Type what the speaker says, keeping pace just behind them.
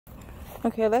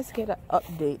Okay, let's get an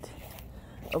update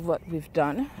of what we've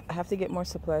done. I have to get more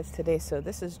supplies today, so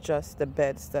this is just the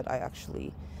beds that I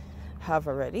actually have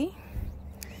already,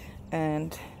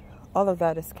 and all of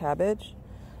that is cabbage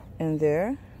in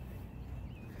there.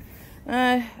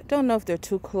 I don't know if they're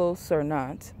too close or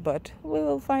not, but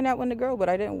we'll find out when they grow. But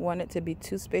I didn't want it to be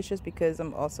too spacious because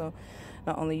I'm also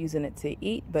not only using it to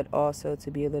eat, but also to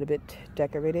be a little bit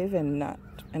decorative and not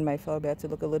in my flower bed to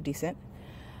look a little decent.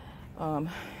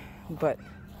 But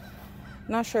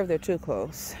not sure if they're too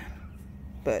close,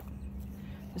 but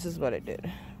this is what I did.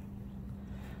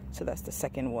 So that's the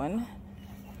second one,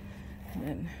 and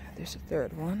then there's a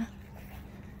third one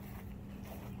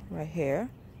right here.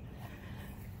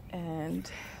 And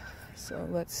so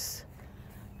let's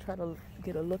try to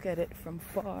get a look at it from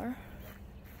far.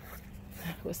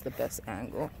 What's the best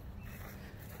angle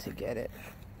to get it?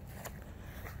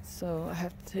 So I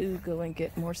have to go and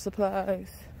get more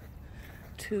supplies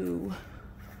to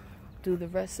do the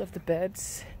rest of the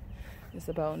beds. There's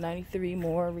about 93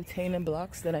 more retaining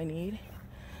blocks that I need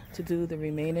to do the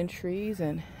remaining trees,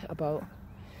 and about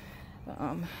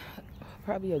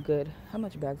probably a good, how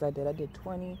much bags I did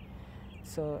 20,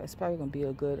 so it's probably gonna be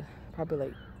a good,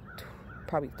 probably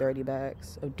 30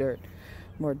 bags of dirt,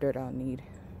 more dirt I'll need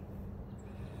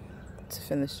to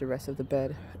finish the rest of the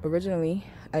bed. Originally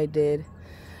I did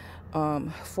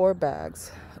 4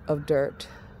 bags of dirt,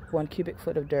 1 cubic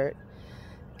foot of dirt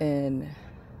in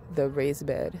the raised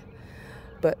bed,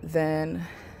 but then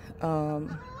I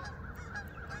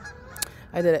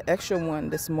did an extra one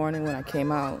this morning when I came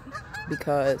out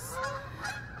because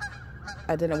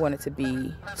I didn't want it to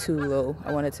be too low.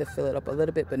 I wanted to fill it up a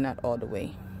little bit, but not all the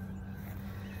way.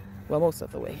 Well, most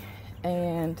of the way.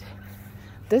 And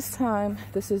this time,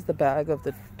 this is the bag of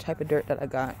the type of dirt that I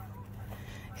got.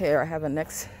 Here I have a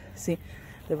next, see,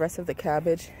 the rest of the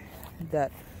cabbage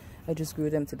that I just grew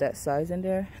them to that size in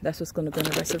there. That's what's going to go in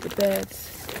the rest of the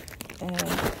beds. And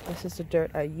this is the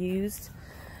dirt I used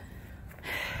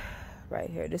right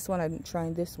here. This one, I'm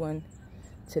trying this one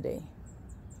today.